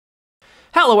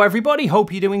Hello everybody, hope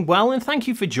you're doing well and thank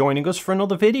you for joining us for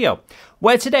another video,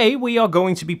 where today we are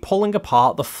going to be pulling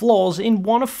apart the flaws in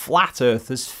one of Flat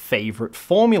Earthers' favourite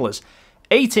formulas,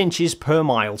 8 inches per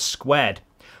mile squared,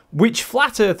 which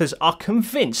Flat Earthers are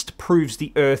convinced proves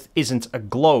the Earth isn't a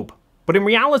globe. But in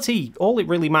reality, all it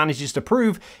really manages to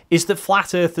prove is that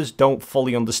Flat Earthers don't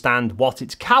fully understand what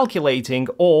it's calculating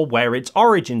or where its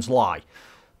origins lie.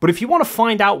 But if you want to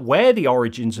find out where the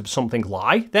origins of something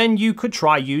lie, then you could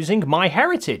try using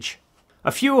MyHeritage.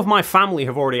 A few of my family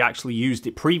have already actually used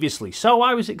it previously, so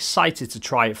I was excited to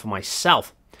try it for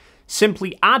myself.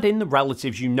 Simply add in the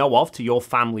relatives you know of to your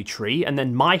family tree, and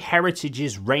then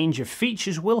MyHeritage's range of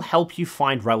features will help you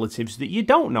find relatives that you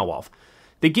don't know of.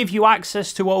 They give you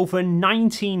access to over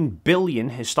 19 billion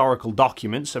historical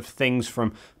documents of things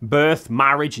from birth,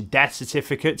 marriage, death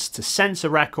certificates to census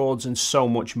records and so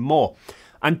much more.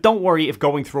 And don't worry if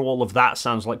going through all of that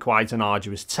sounds like quite an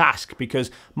arduous task,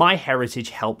 because MyHeritage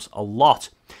helps a lot.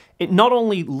 It not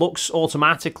only looks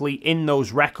automatically in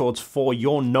those records for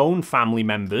your known family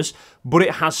members, but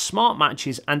it has smart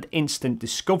matches and instant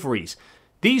discoveries.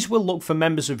 These will look for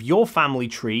members of your family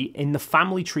tree in the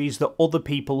family trees that other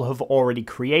people have already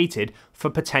created for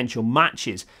potential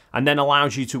matches, and then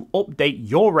allows you to update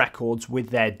your records with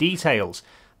their details.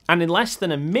 And in less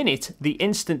than a minute, the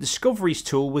Instant Discoveries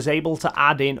tool was able to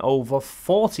add in over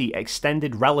 40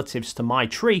 extended relatives to my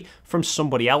tree from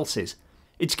somebody else's.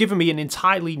 It's given me an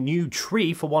entirely new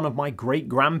tree for one of my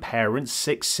great-grandparents'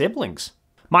 6 siblings.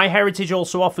 MyHeritage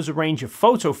also offers a range of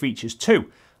photo features too,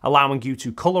 allowing you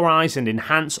to colorize and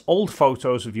enhance old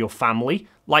photos of your family,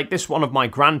 like this one of my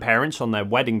grandparents on their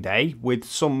wedding day, with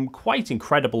some quite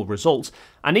incredible results,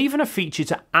 and even a feature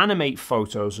to animate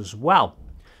photos as well.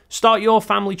 Start your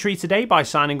family tree today by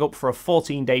signing up for a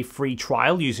 14-day free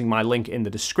trial using my link in the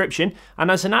description,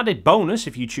 and as an added bonus,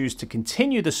 if you choose to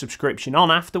continue the subscription on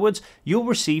afterwards, you'll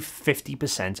receive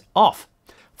 50% off.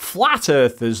 Flat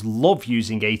Earthers love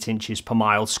using 8 inches per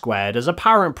mile squared as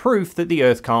apparent proof that the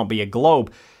Earth can't be a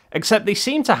globe, except they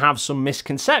seem to have some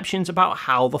misconceptions about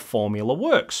how the formula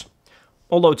works.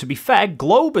 Although, to be fair,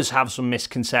 globers have some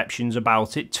misconceptions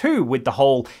about it too, with the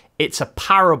whole "it's a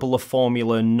parabola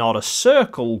formula, not a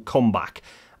circle" comeback.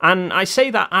 And I say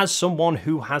that as someone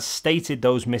who has stated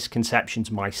those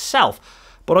misconceptions myself,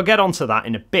 but I'll get onto that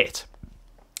in a bit.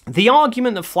 The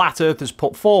argument that Flat Earthers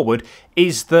put forward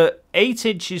is that 8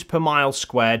 inches per mile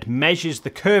squared measures the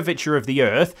curvature of the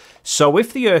Earth, so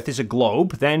if the Earth is a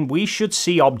globe, then we should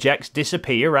see objects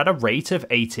disappear at a rate of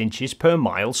 8 inches per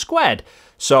mile squared.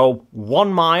 So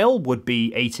 1 mile would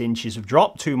be 8 inches of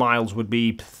drop, 2 miles would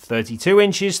be 32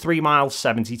 inches, 3 miles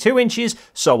 72 inches,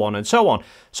 so on and so on.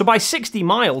 So by 60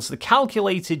 miles, the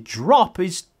calculated drop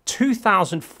is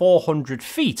 2,400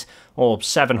 feet, or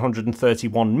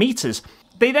 731 meters.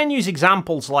 They then use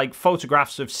examples like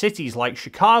photographs of cities like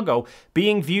Chicago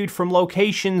being viewed from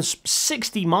locations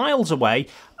 60 miles away,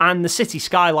 and the city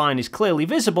skyline is clearly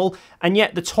visible, and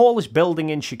yet the tallest building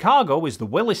in Chicago is the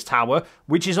Willis Tower,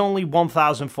 which is only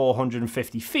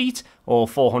 1,450 feet, or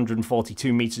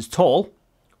 442 meters tall,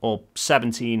 or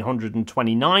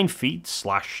 1,729 feet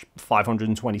 /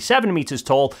 527 meters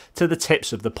tall to the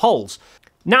tips of the poles.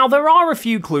 Now, there are a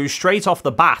few clues straight off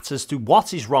the bat as to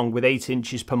what is wrong with 8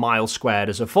 inches per mile squared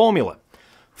as a formula.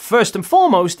 First and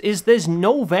foremost is there's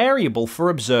no variable for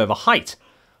observer height.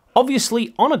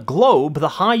 Obviously, on a globe, the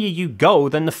higher you go,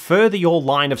 then the further your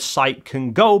line of sight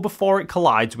can go before it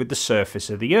collides with the surface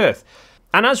of the Earth.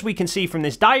 And as we can see from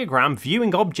this diagram,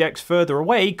 viewing objects further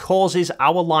away causes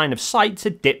our line of sight to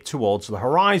dip towards the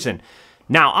horizon.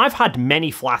 Now, I've had many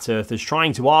Flat Earthers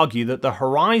trying to argue that the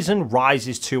horizon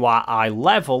rises to our eye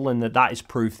level and that is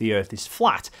proof the Earth is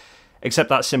flat, except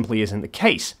that simply isn't the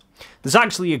case. There's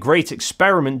actually a great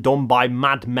experiment done by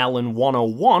Melon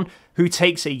 101 who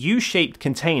takes a U-shaped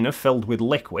container filled with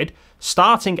liquid,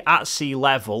 starting at sea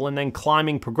level and then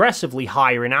climbing progressively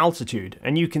higher in altitude,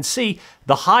 and you can see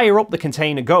the higher up the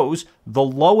container goes, the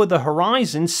lower the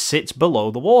horizon sits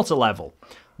below the water level.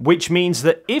 Which means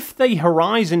that if the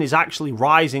horizon is actually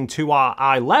rising to our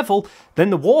eye level,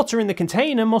 then the water in the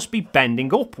container must be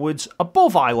bending upwards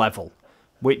above eye level,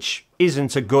 which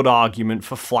isn't a good argument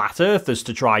for Flat Earthers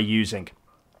to try using.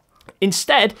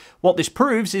 Instead, what this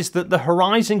proves is that the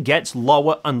horizon gets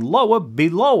lower and lower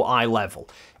below eye level.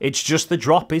 It's just the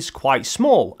drop is quite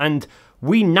small, and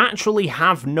we naturally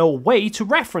have no way to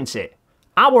reference it.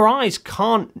 Our eyes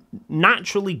can't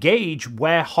naturally gauge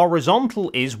where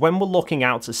horizontal is when we're looking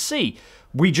out to sea.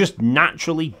 We just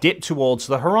naturally dip towards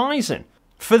the horizon.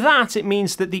 For that, it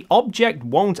means that the object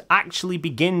won't actually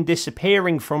begin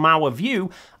disappearing from our view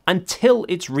until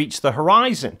it's reached the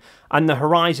horizon, and the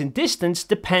horizon distance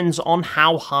depends on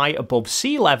how high above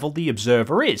sea level the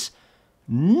observer is,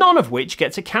 none of which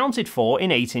gets accounted for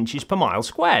in 8 inches per mile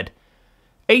squared.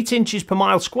 8 inches per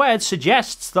mile squared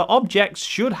suggests that objects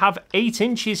should have 8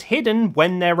 inches hidden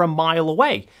when they're a mile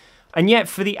away, and yet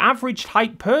for the average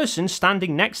height person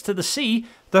standing next to the sea,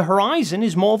 the horizon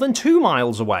is more than 2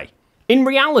 miles away. In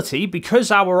reality,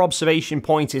 because our observation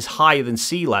point is higher than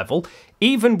sea level,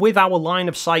 even with our line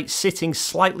of sight sitting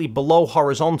slightly below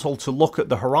horizontal to look at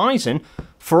the horizon,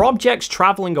 for objects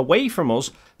travelling away from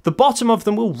us, the bottom of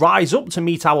them will rise up to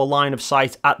meet our line of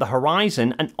sight at the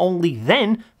horizon and only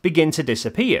then begin to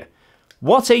disappear.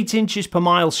 What 8 inches per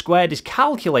mile squared is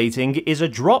calculating is a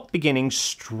drop beginning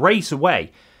straight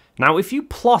away. Now, if you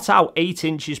plot out 8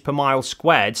 inches per mile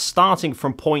squared starting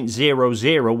from point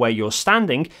 00 where you're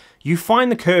standing, you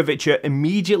find the curvature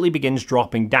immediately begins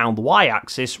dropping down the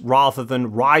y-axis rather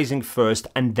than rising first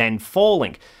and then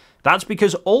falling. That's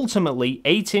because ultimately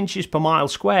 8 inches per mile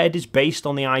squared is based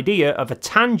on the idea of a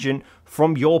tangent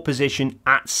from your position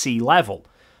at sea level.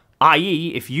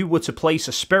 I.e., if you were to place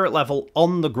a spirit level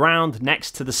on the ground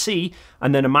next to the sea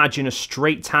and then imagine a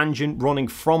straight tangent running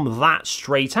from that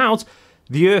straight out,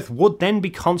 the Earth would then be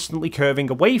constantly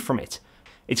curving away from it.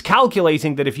 It's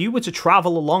calculating that if you were to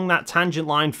travel along that tangent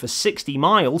line for 60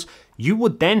 miles, you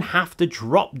would then have to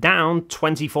drop down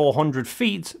 2,400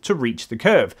 feet to reach the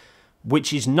curve,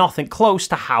 which is nothing close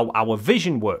to how our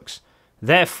vision works.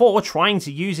 Therefore, trying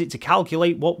to use it to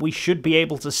calculate what we should be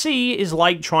able to see is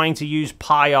like trying to use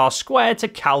pi r squared to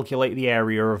calculate the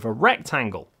area of a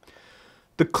rectangle.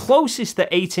 The closest that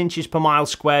 8 inches per mile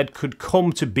squared could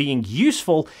come to being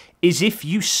useful is if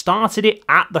you started it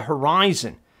at the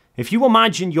horizon. If you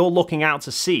imagine you're looking out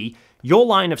to sea, your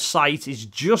line of sight is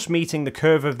just meeting the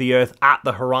curve of the Earth at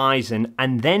the horizon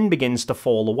and then begins to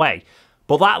fall away.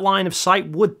 But that line of sight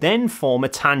would then form a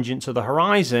tangent to the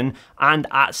horizon and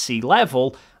at sea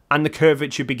level, and the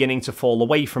curvature beginning to fall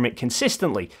away from it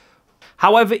consistently.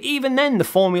 However, even then, the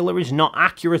formula is not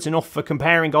accurate enough for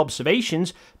comparing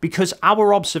observations because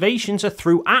our observations are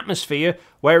through atmosphere,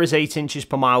 whereas 8 inches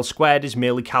per mile squared is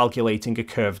merely calculating a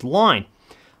curved line.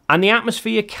 And the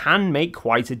atmosphere can make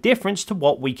quite a difference to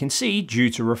what we can see due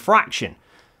to refraction.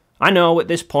 I know at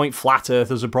this point flat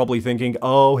earthers are probably thinking,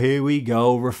 oh, here we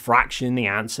go, refraction, the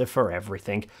answer for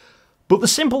everything. But the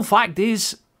simple fact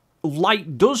is,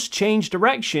 light does change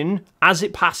direction as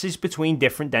it passes between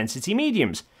different density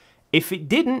mediums. If it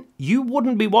didn't, you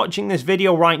wouldn't be watching this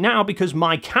video right now because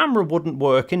my camera wouldn't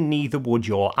work and neither would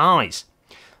your eyes.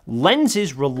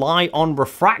 Lenses rely on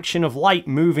refraction of light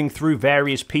moving through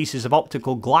various pieces of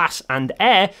optical glass and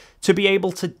air to be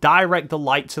able to direct the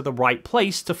light to the right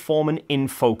place to form an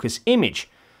in-focus image.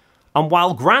 And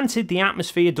while granted the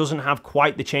atmosphere doesn't have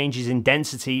quite the changes in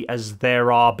density as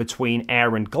there are between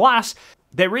air and glass,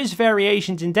 there is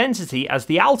variations in density as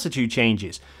the altitude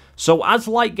changes. So as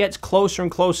light gets closer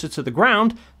and closer to the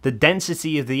ground, the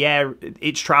density of the air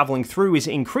it's traveling through is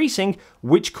increasing,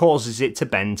 which causes it to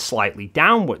bend slightly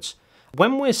downwards.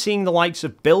 When we're seeing the likes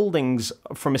of buildings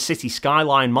from a city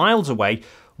skyline miles away,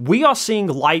 we are seeing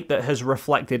light that has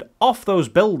reflected off those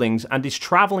buildings and is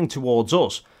traveling towards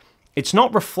us. It's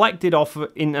not reflected off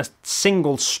in a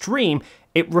single stream,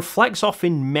 it reflects off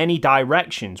in many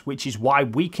directions, which is why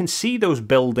we can see those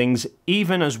buildings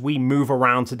even as we move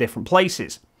around to different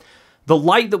places. The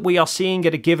light that we are seeing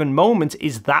at a given moment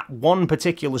is that one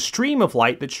particular stream of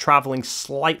light that's traveling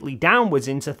slightly downwards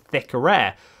into thicker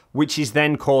air, which is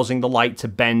then causing the light to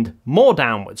bend more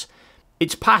downwards.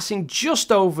 It's passing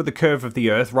just over the curve of the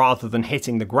Earth rather than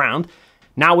hitting the ground.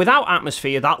 Now, without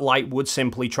atmosphere, that light would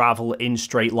simply travel in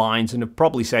straight lines and have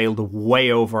probably sailed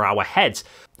way over our heads.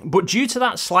 But due to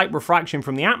that slight refraction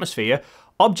from the atmosphere,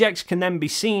 objects can then be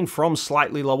seen from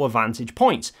slightly lower vantage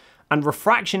points. And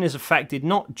refraction is affected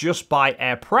not just by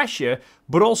air pressure,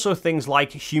 but also things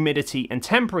like humidity and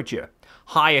temperature.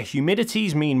 Higher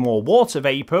humidities mean more water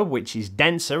vapor, which is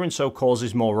denser and so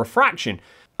causes more refraction.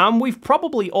 And we've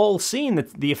probably all seen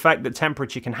the effect that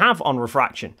temperature can have on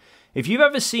refraction. If you've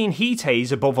ever seen heat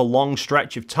haze above a long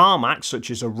stretch of tarmac, such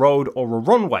as a road or a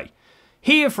runway.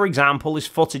 Here, for example, is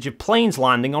footage of planes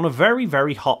landing on a very,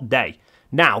 very hot day.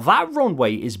 Now, that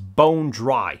runway is bone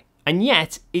dry. And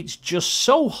yet, it's just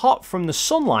so hot from the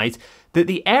sunlight that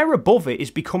the air above it is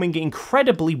becoming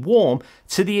incredibly warm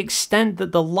to the extent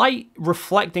that the light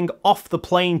reflecting off the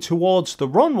plane towards the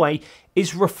runway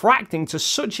is refracting to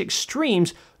such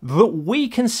extremes that we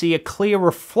can see a clear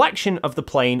reflection of the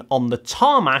plane on the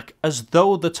tarmac as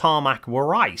though the tarmac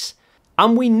were ice.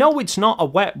 And we know it's not a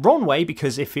wet runway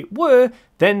because if it were,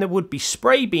 then there would be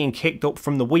spray being kicked up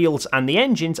from the wheels and the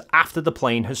engines after the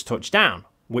plane has touched down,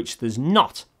 which there's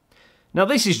not. Now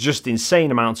this is just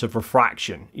insane amounts of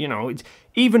refraction, it's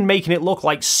even making it look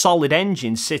like solid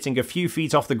engines sitting a few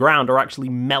feet off the ground are actually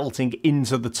melting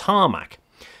into the tarmac.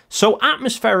 So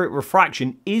atmospheric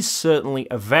refraction is certainly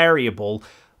a variable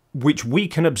which we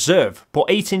can observe, but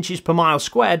 8 inches per mile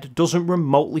squared doesn't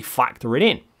remotely factor it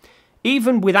in.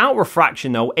 Even without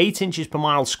refraction though, 8 inches per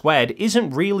mile squared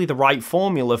isn't really the right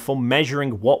formula for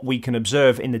measuring what we can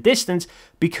observe in the distance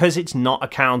because it's not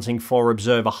accounting for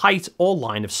observer height or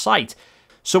line of sight.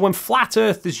 So when flat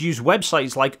earthers use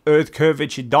websites like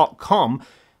earthcurvature.com,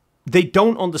 they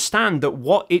don't understand that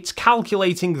what it's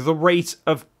calculating the rate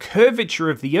of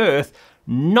curvature of the Earth,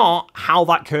 not how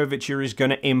that curvature is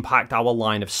going to impact our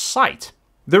line of sight.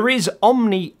 There is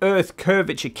Omni Earth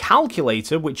Curvature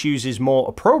Calculator, which uses more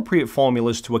appropriate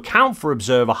formulas to account for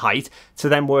observer height to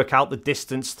then work out the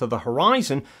distance to the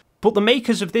horizon, but the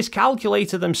makers of this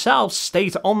calculator themselves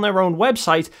state on their own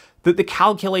website that the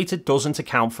calculator doesn't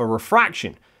account for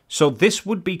refraction. So this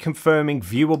would be confirming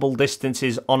viewable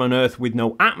distances on an Earth with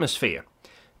no atmosphere.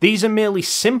 These are merely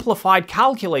simplified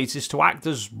calculators to act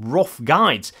as rough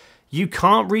guides. You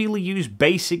can't really use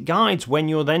basic guides when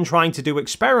you're then trying to do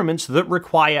experiments that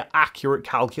require accurate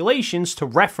calculations to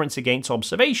reference against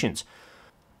observations.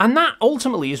 And that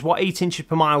ultimately is what 8 inches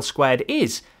per mile squared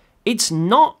is. It's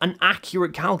not an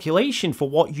accurate calculation for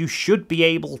what you should be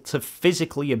able to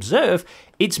physically observe,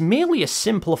 it's merely a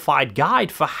simplified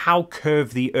guide for how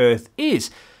curved the Earth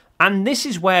is. And this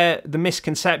is where the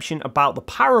misconception about the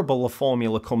parabola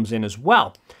formula comes in as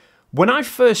well. When I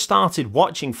first started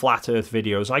watching Flat Earth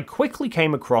videos, I quickly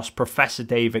came across Professor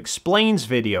Dave Explains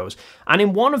videos, and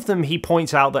in one of them he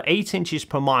points out that 8 inches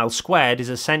per mile squared is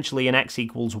essentially an x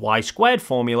equals y squared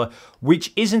formula,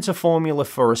 which isn't a formula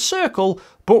for a circle,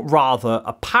 but rather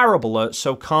a parabola,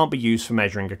 so can't be used for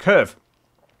measuring a curve.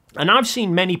 And I've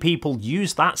seen many people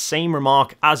use that same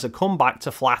remark as a comeback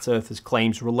to Flat Earthers'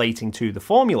 claims relating to the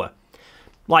formula.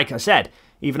 Like I said,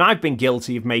 even I've been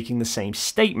guilty of making the same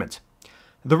statement.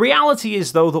 The reality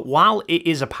is though that while it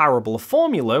is a parabola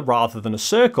formula rather than a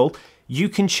circle, you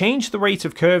can change the rate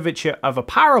of curvature of a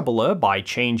parabola by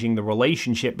changing the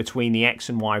relationship between the x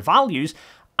and y values,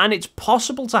 and it's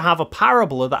possible to have a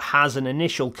parabola that has an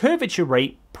initial curvature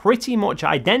rate pretty much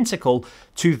identical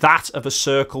to that of a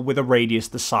circle with a radius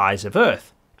the size of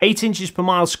Earth. 8 inches per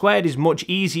mile squared is much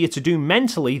easier to do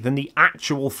mentally than the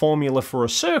actual formula for a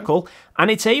circle,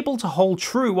 and it's able to hold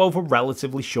true over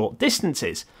relatively short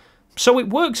distances. So it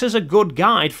works as a good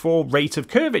guide for rate of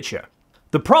curvature.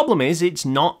 The problem is it's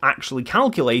not actually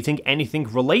calculating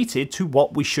anything related to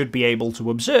what we should be able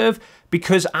to observe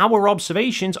because our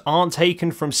observations aren't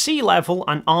taken from sea level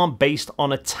and aren't based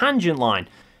on a tangent line.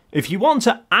 If you want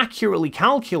to accurately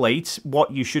calculate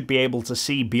what you should be able to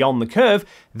see beyond the curve,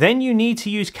 then you need to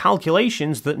use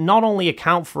calculations that not only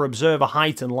account for observer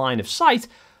height and line of sight,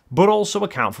 but also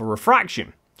account for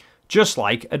refraction. Just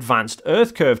like Advanced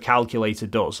Earth Curve Calculator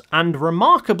does, and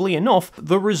remarkably enough,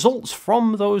 the results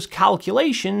from those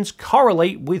calculations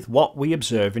correlate with what we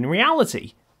observe in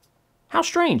reality. How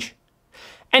strange.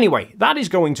 Anyway, that is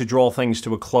going to draw things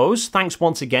to a close. Thanks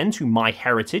once again to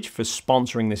MyHeritage for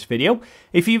sponsoring this video.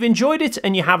 If you've enjoyed it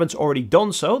and you haven't already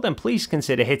done so, then please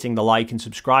consider hitting the like and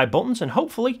subscribe buttons, and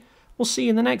hopefully we'll see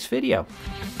you in the next video.